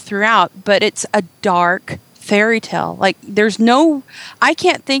all throughout, but it's a dark fairy tale. Like, I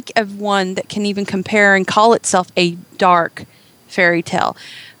can't think of one that can even compare and call itself a dark fairy tale.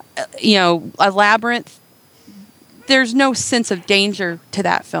 A Labyrinth, there's no sense of danger to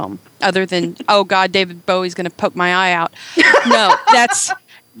that film other than, oh God, David Bowie's going to poke my eye out. No,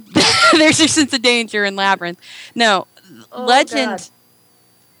 there's a sense of danger in Labyrinth. No, Legend,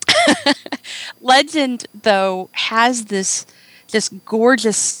 Legend though has this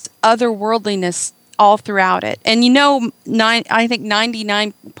gorgeous otherworldliness all throughout it. And I think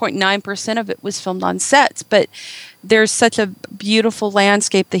 99.9% of it was filmed on sets, but there's such a beautiful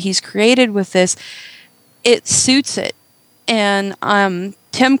landscape that he's created with this. It suits it. And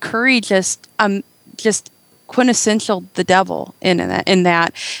Tim Curry just quintessential the devil in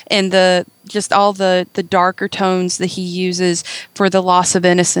that, and all the darker tones that he uses for the loss of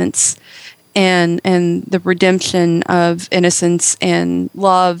innocence and the redemption of innocence and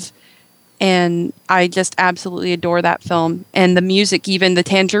love. And I just absolutely adore that film. And the music, even the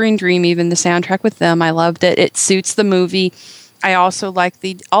Tangerine Dream, even the soundtrack with them, I loved it. It suits the movie. I also like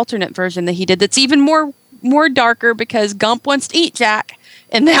the alternate version that he did that's even more darker because Gump wants to eat Jack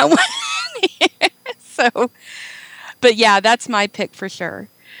in that one. So, but yeah, that's my pick for sure.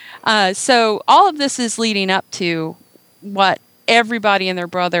 So all of this is leading up to what everybody and their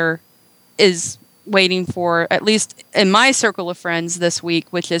brother is waiting for, at least in my circle of friends this week,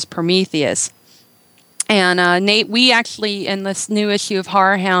 which is Prometheus. And Nate, we actually, in this new issue of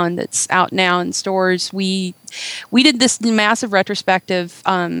Horror Hound that's out now in stores, we did this massive retrospective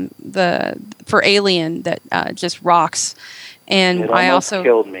for Alien that just rocks. And I also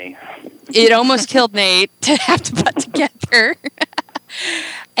killed me. It almost killed Nate to have to put together.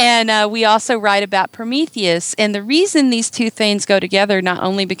 And we also write about Prometheus. And the reason these two things go together, not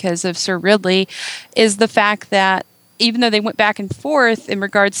only because of Sir Ridley, is the fact that even though they went back and forth in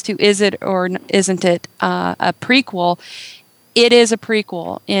regards to is it or isn't it a prequel, it is a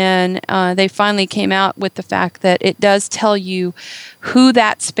prequel, and they finally came out with the fact that it does tell you who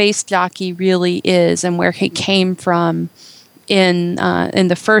that space jockey really is and where he came from in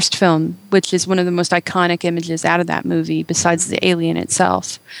the first film, which is one of the most iconic images out of that movie, besides the alien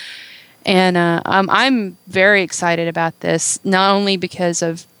itself. And I'm very excited about this, not only because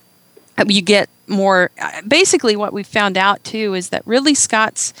of you get more. Basically, what we found out too is that Ridley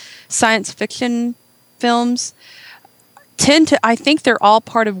Scott's science fiction films tend to, I think they're all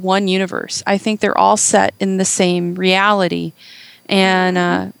part of one universe. I think they're all set in the same reality, and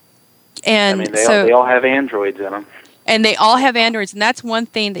I mean, they all have androids in them. And they all have androids, and that's one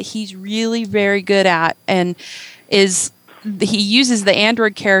thing that he's really very good at, and he uses the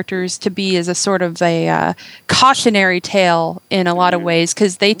android characters to be as a sort of a cautionary tale in a lot of ways,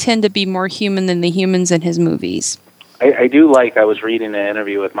 because they tend to be more human than the humans in his movies. I was reading an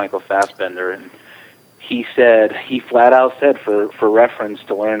interview with Michael Fassbender, and he flat out said for reference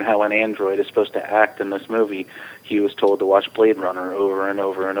to learn how an android is supposed to act in this movie, he was told to watch Blade Runner over and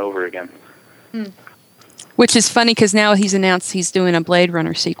over and over again. Which is funny because now he's announced he's doing a Blade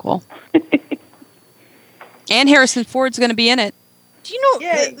Runner sequel. And Harrison Ford's going to be in it. Do you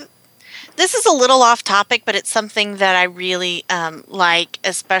know, this is a little off topic, but it's something that I really like,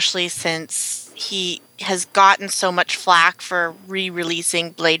 especially since he has gotten so much flack for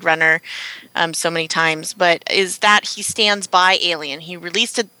re-releasing Blade Runner so many times, but is that he stands by Alien. He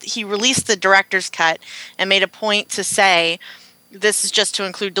released the director's cut and made a point to say, this is just to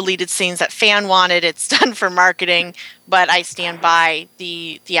include deleted scenes that fan wanted. It's done for marketing, but I stand by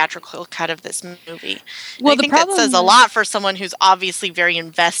the theatrical cut of this movie. Well, I think that says a lot for someone who's obviously very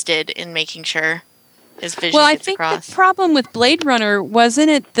invested in making sure his vision gets across. Well, I think the problem with Blade Runner, wasn't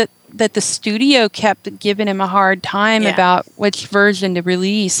it that the studio kept giving him a hard time about which version to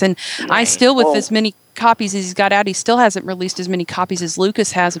release, and I still, with as many copies as he's got out, he still hasn't released as many copies as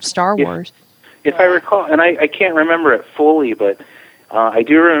Lucas has of Star Wars. If I recall, and I can't remember it fully, but I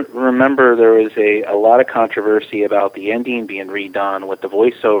do remember there was a lot of controversy about the ending being redone with the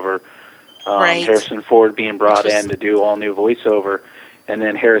voiceover, Harrison Ford being brought in to do all new voiceover, and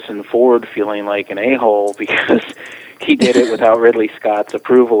then Harrison Ford feeling like an a-hole because he did it without Ridley Scott's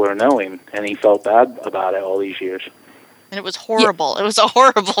approval or knowing, and he felt bad about it all these years. And it was horrible. It was a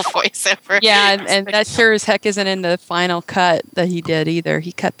horrible voiceover. Yeah, and that sure as heck isn't in the final cut that he did either.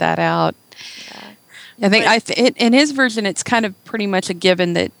 He cut that out. I think in his version, it's kind of pretty much a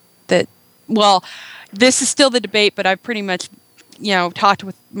given that well, this is still the debate, but I've pretty much, talked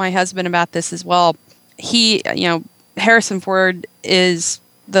with my husband about this as well. He, Harrison Ford is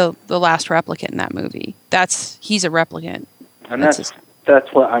the last replicant in that movie. He's a replicant. And that's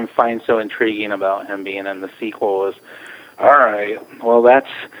what I find so intriguing about him being in the sequel is, all right, well,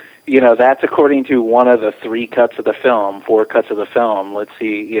 that's according to one of the 4 cuts of the film. Let's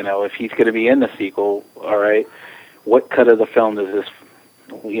see, if he's going to be in the sequel, all right, what cut of the film does this,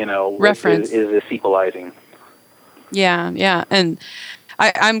 reference is this sequelizing? Yeah, and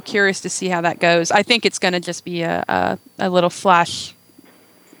I'm curious to see how that goes. I think it's going to just be a little flash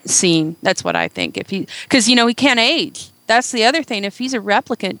scene. That's what I think. Because he can't age. That's the other thing. If he's a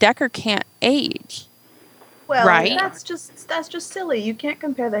replicant, Decker can't age. Well, right? that's just silly. You can't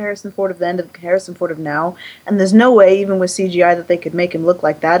compare the Harrison Ford of then to the Harrison Ford of now, and there's no way, even with CGI, that they could make him look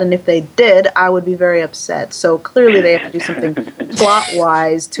like that. And if they did, I would be very upset. So clearly, they have to do something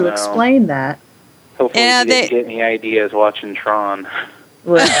plot-wise to explain that. Hopefully, you didn't get any ideas watching Tron.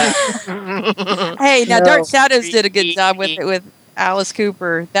 Hey, now Dark Shadows did a good job with Alice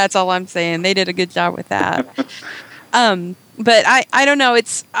Cooper. That's all I'm saying. They did a good job with that. But I don't know.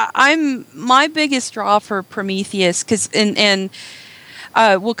 I'm my biggest draw for Prometheus because and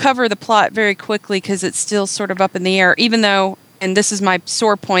we'll cover the plot very quickly because it's still sort of up in the air. Even though, and this is my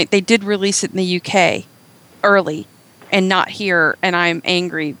sore point, they did release it in the UK early and not here, and I'm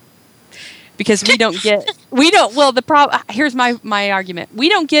angry because we don't. Well, the problem here's my argument. We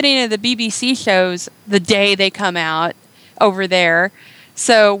don't get any of the BBC shows the day they come out over there.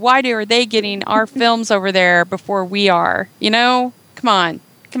 So why are they getting our films over there before we are? Come on,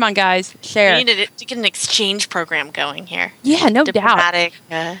 guys, share. We need to get an exchange program going here. Yeah, no doubt.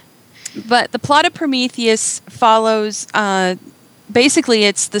 But the plot of Prometheus follows. Basically,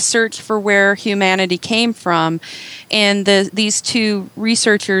 it's the search for where humanity came from, and these 2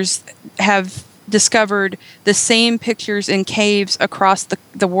 researchers have discovered the same pictures in caves across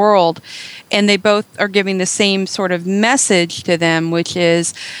the world, and they both are giving the same sort of message to them, which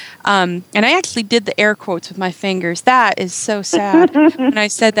is and I actually did the air quotes with my fingers. That is so sad when I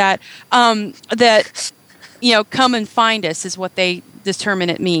said that that come and find us is what they determine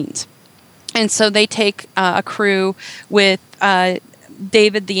it means. And so they take a crew with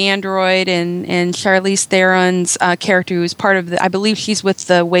David the android and Charlize Theron's character, who's part of I believe she's with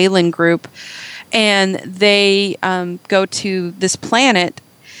the Weyland group, and they go to this planet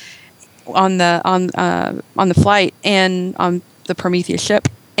on the flight and on the Prometheus ship,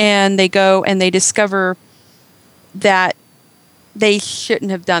 and they go and they discover that they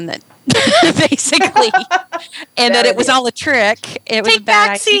shouldn't have done that. Basically, and that it was all a trick. It was take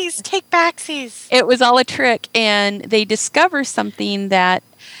backsies. Take backsies. It was all a trick, and they discover something that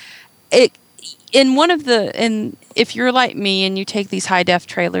if you're like me and you take these high def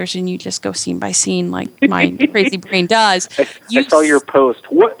trailers and you just go scene by scene like my crazy brain does. I saw your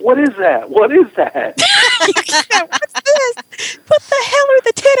post. What is that? What is that? What's this? What the hell are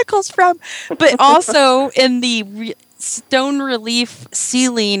the tentacles from? But also in the stone relief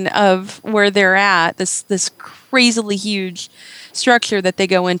ceiling of where they're at, this crazily huge structure that they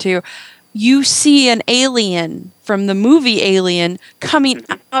go into, you see an alien from the movie Alien coming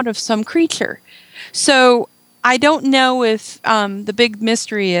out of some creature. So I don't know if the big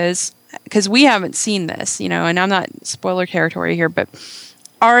mystery is, because we haven't seen this, and I'm not spoiler territory here, but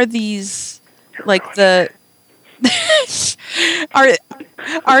are these like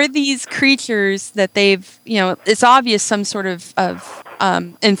are these creatures that they've, it's obvious some sort of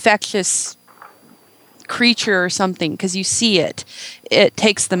infectious creature or something, because you see it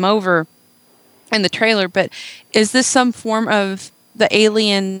takes them over in the trailer, but is this some form of the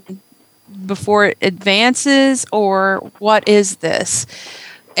alien before it advances, or what is this?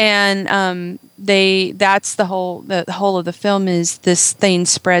 And that's the whole of the film, is this thing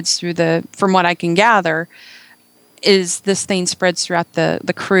spreads through from what I can gather, is this thing spreads throughout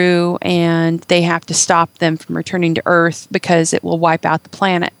the crew, and they have to stop them from returning to Earth because it will wipe out the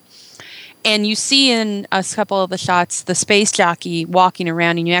planet. And you see in a couple of the shots the space jockey walking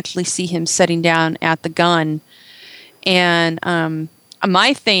around, and you actually see him sitting down at the gun. And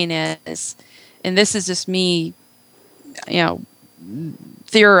my thing is, and this is just me,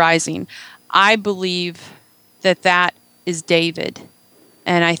 theorizing, I believe that is David.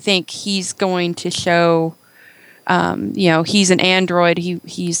 And I think he's going to show, he's an android.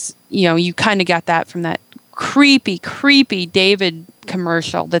 He's you kind of got that from that creepy David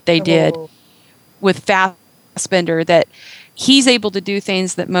commercial that they did with Fassbender, that he's able to do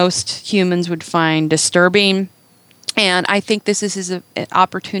things that most humans would find disturbing. And I think this is an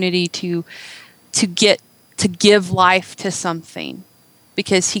opportunity to give life to something,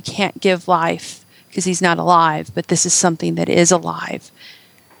 because he can't give life because he's not alive, but this is something that is alive.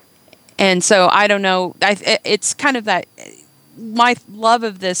 And so I don't know. It's kind of that. My love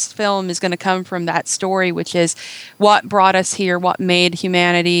of this film is going to come from that story, which is what brought us here, what made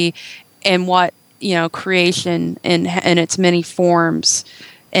humanity, and what creation in its many forms.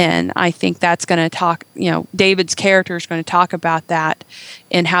 And I think that's going to talk. David's character is going to talk about that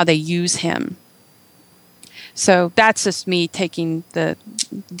and how they use him. So that's just me taking the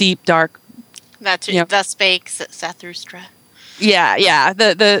deep dark. That's thus spake Zarathustra. Yeah.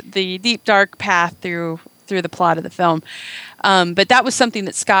 The deep dark path through the plot of the film. But that was something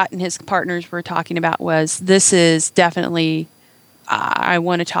that Scott and his partners were talking about. This is definitely. I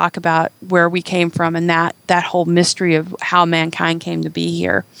want to talk about where we came from and that whole mystery of how mankind came to be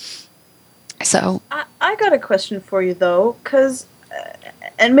here. So I got a question for you though, because.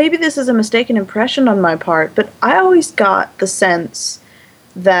 And maybe this is a mistaken impression on my part, but I always got the sense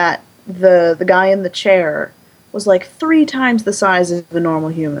that the guy in the chair was like 3 times the size of a normal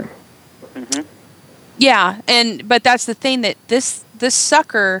human. Mm-hmm. Yeah, but that's the thing, that this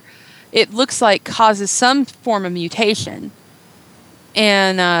sucker, it looks like causes some form of mutation.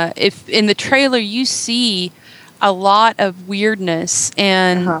 And if in the trailer you see a lot of weirdness,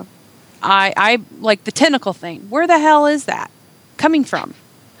 and I like the tentacle thing. Where the hell is that coming from?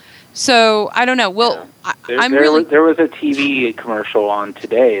 So I don't know. Well, yeah. There was a TV commercial on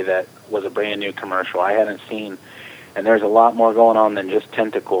today that was a brand new commercial I hadn't seen, and there's a lot more going on than just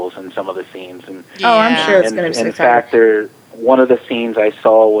tentacles in some of the scenes. And I'm sure it's going to be. In fact, one of the scenes I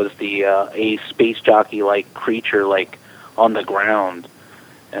saw was a space jockey like creature like on the ground,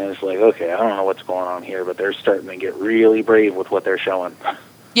 and it's like, okay, I don't know what's going on here, but they're starting to get really brave with what they're showing.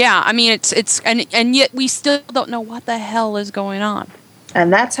 Yeah, I mean it's and yet we still don't know what the hell is going on.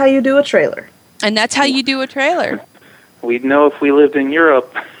 And that's how you do a trailer. We'd know if we lived in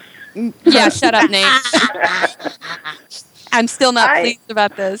Europe. Yeah, shut up, Nate. I'm still not pleased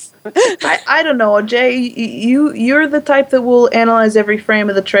about this. I don't know, Jay. You're the type that will analyze every frame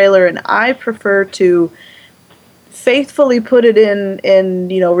of the trailer, and I prefer to faithfully put it in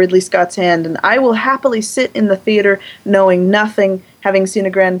Ridley Scott's hand, and I will happily sit in the theater knowing nothing having seen a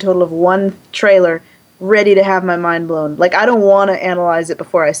grand total of 1 trailer, ready to have my mind blown. Like, I don't want to analyze it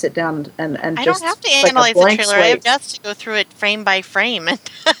before I sit down and I just... don't have to analyze the trailer. I have just to go through it frame by frame.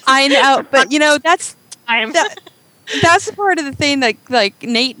 I know, but, you know, that's the part of the thing that, like,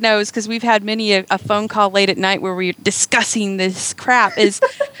 Nate knows, because we've had many a phone call late at night where we're discussing this crap, is,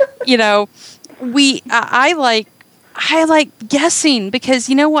 you know, I like guessing, because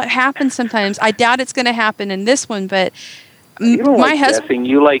you know what happens sometimes. I doubt it's going to happen in this one, but you don't my like husband. Guessing.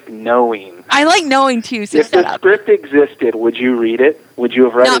 You like knowing. I like knowing too. So if the script existed, would you read it? Would you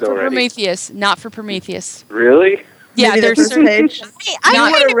have read it already? Not for Prometheus. Really? Yeah, Maybe there's the first page.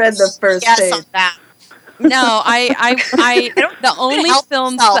 I would have read the first page. On that. No, I the only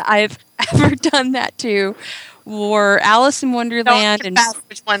films that I've ever done that to were Alice in Wonderland and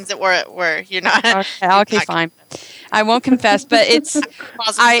which ones it were. You're not okay, fine. I won't confess, but it's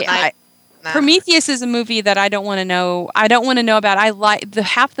Prometheus is a movie that I don't want to know. I don't want to know about. I like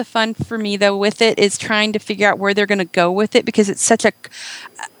half the fun for me though with it is trying to figure out where they're going to go with it, because it's such a,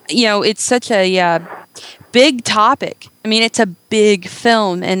 you know, it's such a big topic. I mean, it's a big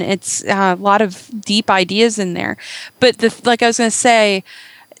film, and it's a lot of deep ideas in there. But like I was going to say,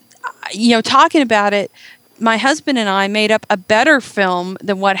 you know, talking about it, my husband and I made up a better film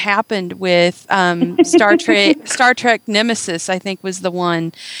than what happened with Star Trek Nemesis, I think was the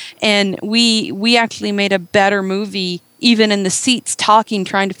one. And we actually made a better movie, even in the seats talking,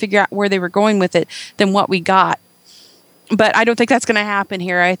 trying to figure out where they were going with it, than what we got. But I don't think that's going to happen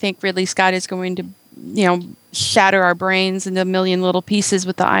here. I think Ridley Scott is going to, you know, shatter our brains into a million little pieces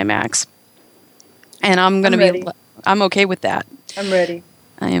with the IMAX. And I'm okay with that. I'm ready.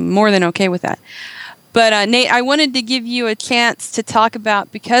 I am more than okay with that. But Nate, I wanted to give you a chance to talk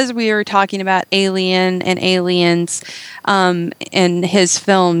about, because we were talking about Alien and Aliens and his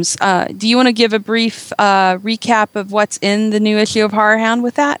films. Do you want to give a brief recap of what's in the new issue of Horror Hound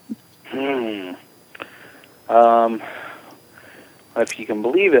with that? If you can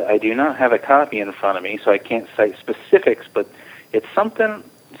believe it, I do not have a copy in front of me, so I can't cite specifics, but it's something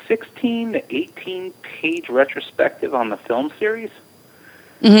 16 to 18 page retrospective on the film series.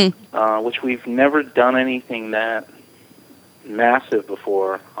 Mm-hmm. Which we've never done anything that massive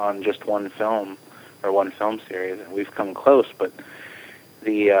before on just one film or one film series. We've come close, but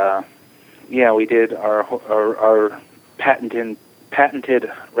we did our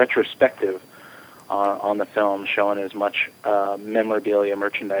patented retrospective on the film, showing as much memorabilia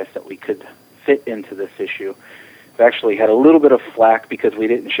merchandise that we could fit into this issue. We actually had a little bit of flack because we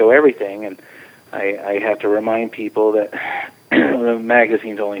didn't show everything, and I have to remind people that the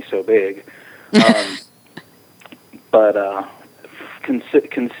magazine's only so big. But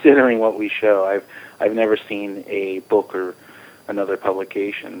considering what we show, I've never seen a book or another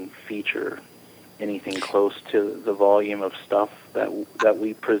publication feature anything close to the volume of stuff that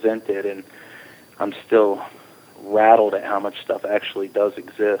we presented, and I'm still rattled at how much stuff actually does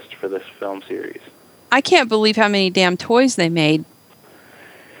exist for this film series. I can't believe how many damn toys they made.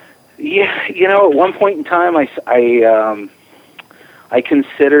 Yeah, you know, at one point in time, I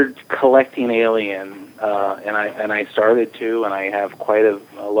considered collecting Alien, and I started to, and I have quite a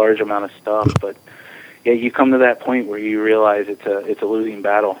large amount of stuff. But yeah, you come to that point where you realize it's a losing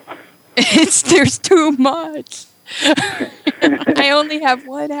battle. There's too much. I only have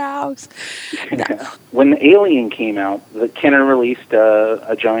one house. Yeah. When Alien came out, Kenner released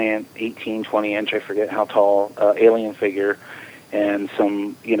a giant 18, 20-inch, I forget how tall, Alien figure, and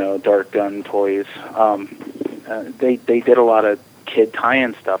some, you know, Dark Gun toys. They did a lot of kid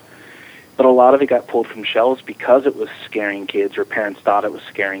tie-in stuff, but a lot of it got pulled from shelves because it was scaring kids, or parents thought it was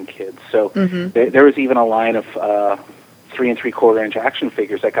scaring kids. So there was even a line of 3 3/4-inch action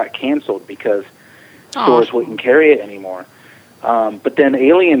figures that got canceled because stores wouldn't carry it anymore. But then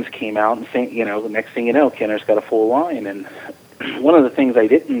Aliens came out, and the next thing you know, Kenner's got a full line. And one of the things I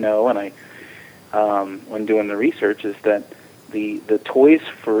didn't know, and when doing the research, is that the toys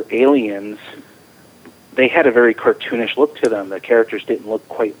for Aliens, they had a very cartoonish look to them. The characters didn't look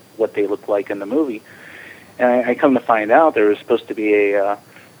quite what they looked like in the movie. And I come to find out there was supposed to be a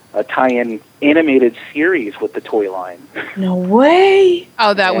tie-in animated series with the toy line. No way!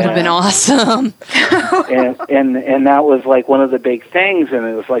 Oh, that would have been awesome. and that was like one of the big things, and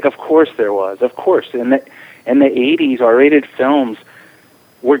it was like, of course there was. Of course. In the 80s, R-rated films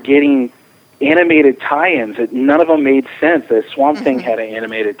were getting animated tie-ins. None of them made sense. The Swamp Thing had an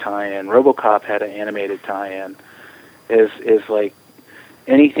animated tie-in. RoboCop had an animated tie-in. Is like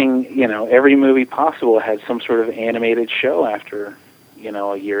anything, you know, every movie possible had some sort of animated show after, you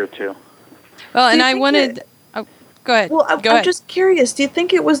know, a year or two. Well, and I wanted... go ahead. Well, I'm just curious. Do you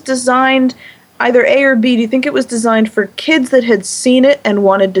think it was designed either A or B, do you think it was designed for kids that had seen it and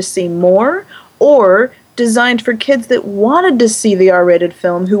wanted to see more, or designed for kids that wanted to see the R-rated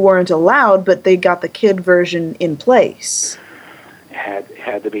film who weren't allowed, but they got the kid version in place?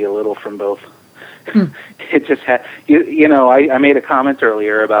 Had to be a little from both. It just had, I made a comment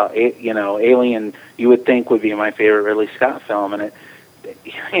earlier about, Alien, you would think would be my favorite Ridley Scott film, and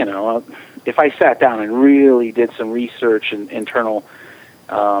if I sat down and really did some research and internal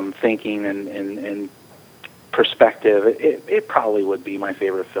thinking and perspective, it probably would be my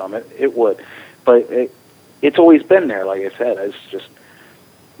favorite film. It would, but it's always been there. Like I said, it's just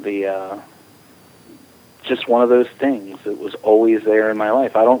just one of those things. It was always there in my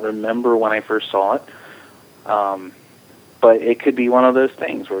life. I don't remember when I first saw it, but it could be one of those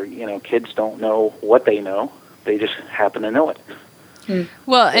things where kids don't know what they know; they just happen to know it.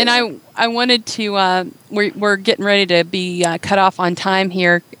 Well, and I wanted to. We're getting ready to be cut off on time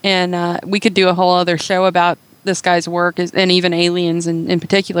here, and we could do a whole other show about this guy's work, and even Aliens in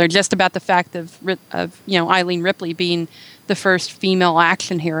particular, just about the fact of Eileen Ripley being the first female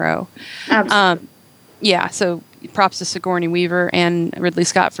action hero. Absolutely. Yeah, so props to Sigourney Weaver and Ridley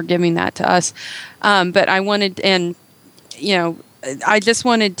Scott for giving that to us. But I wanted, I just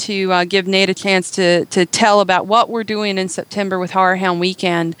wanted to give Nate a chance to tell about what we're doing in September with Horror Hound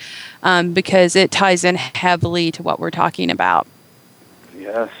Weekend, because it ties in heavily to what we're talking about.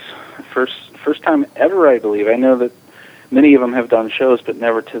 Yes, first time ever, I believe. I know that many of them have done shows, but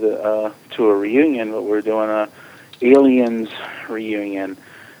never to a reunion. But we're doing a Aliens reunion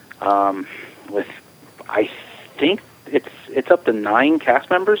with, I think it's up to 9 cast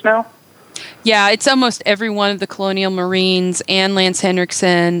members now. Yeah, it's almost every one of the Colonial Marines and Lance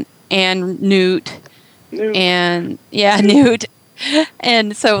Henriksen and Newt. And Newt.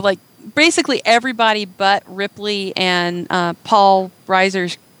 And so basically everybody but Ripley and Paul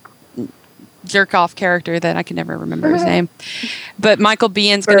Reiser's jerk-off character that I can never remember his name. But Michael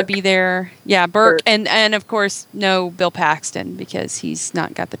Biehn's going to be there. Yeah, Burke. And of course, no Bill Paxton, because he's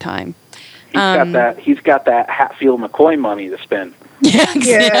not got the time. He's got that Hatfield McCoy money to spend. Yeah,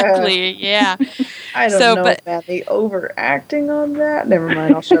 exactly. Yeah. I don't know about the overacting on that. Never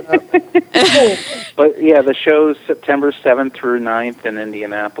mind, I'll shut up. But yeah, the show's September 7th through 9th in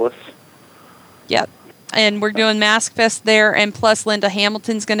Indianapolis. Yep. And we're doing Mask Fest there, and plus Linda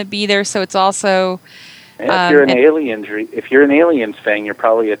Hamilton's going to be there, so it's also... Yeah, if you're an Aliens fan, you're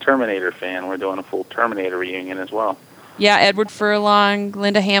probably a Terminator fan. We're doing a full Terminator reunion as well. Yeah, Edward Furlong,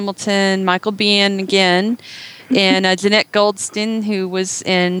 Linda Hamilton, Michael Biehn again, and Jeanette Goldstein, who was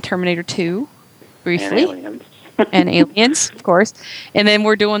in Terminator 2 briefly. And Aliens. And Aliens, of course. And then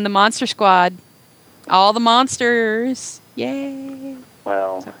we're doing the Monster Squad. All the monsters. Yay.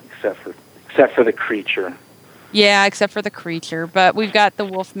 Well, except for the creature. Yeah, except for the creature. But we've got the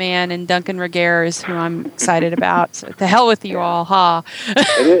Wolfman and Duncan Regehr, who I'm excited about. So to hell with you all, ha.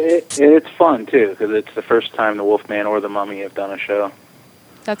 It's fun, too, because it's the first time the Wolfman or the Mummy have done a show.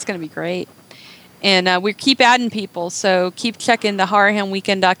 That's going to be great. And we keep adding people, so keep checking the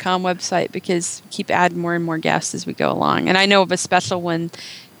horrorhoundweekend.com website, because we keep adding more and more guests as we go along. And I know of a special one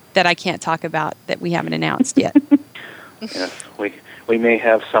that I can't talk about that we haven't announced yet. Yes, we may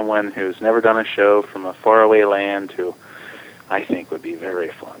have someone who's never done a show from a faraway land who I think would be very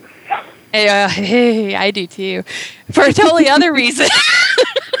fun. Hey, I do too. For a totally other reason.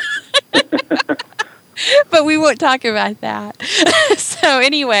 But we won't talk about that. So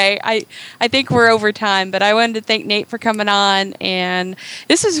anyway, I think we're over time, but I wanted to thank Nate for coming on, and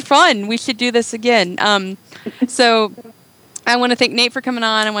this is fun. We should do this again. So I want to thank Nate for coming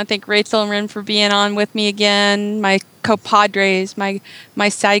on. I want to thank Rachel and Ren for being on with me again, my compadres, my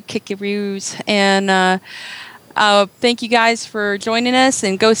sidekickaroos, and thank you guys for joining us,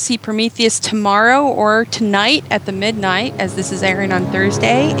 and go see Prometheus tomorrow or tonight at the midnight, as this is airing on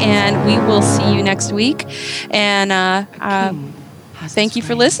Thursday, and we will see you next week. And thank you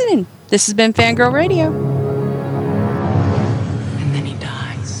for listening. This has been Fangirl Radio. And then he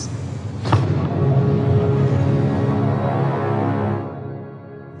dies.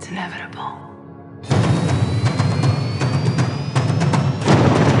 It's inevitable.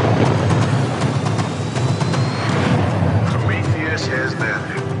 Has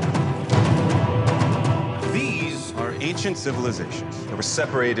landed. These are ancient civilizations that were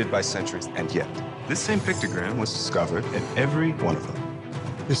separated by centuries, and yet this same pictogram was discovered in every one of them.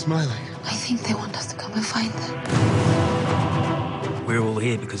 You're smiling. I think they want us to come and find them. We're all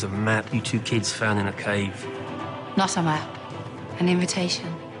here because of a map you two kids found in a cave. Not a map. An invitation.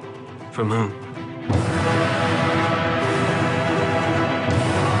 From whom?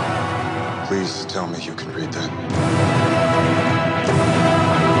 Please tell me you can read that.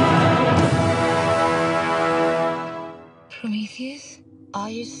 Morpheus, are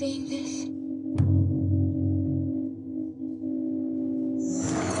you seeing this?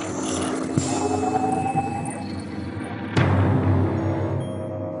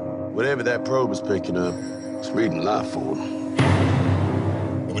 Whatever that probe is picking up, it's reading life form.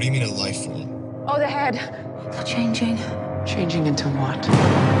 What do you mean a life form? Oh, the head. It's changing. Changing into what?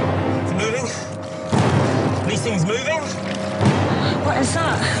 It's moving. These things moving. What is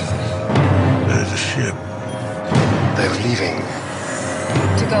that? There's a ship. They're leaving.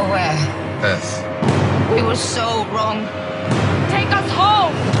 To go where? Earth. We were so wrong. Take us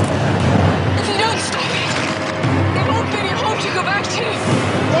home! If you don't stop it, there won't be any home to go back to.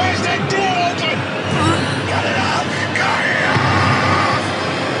 Where's that door open?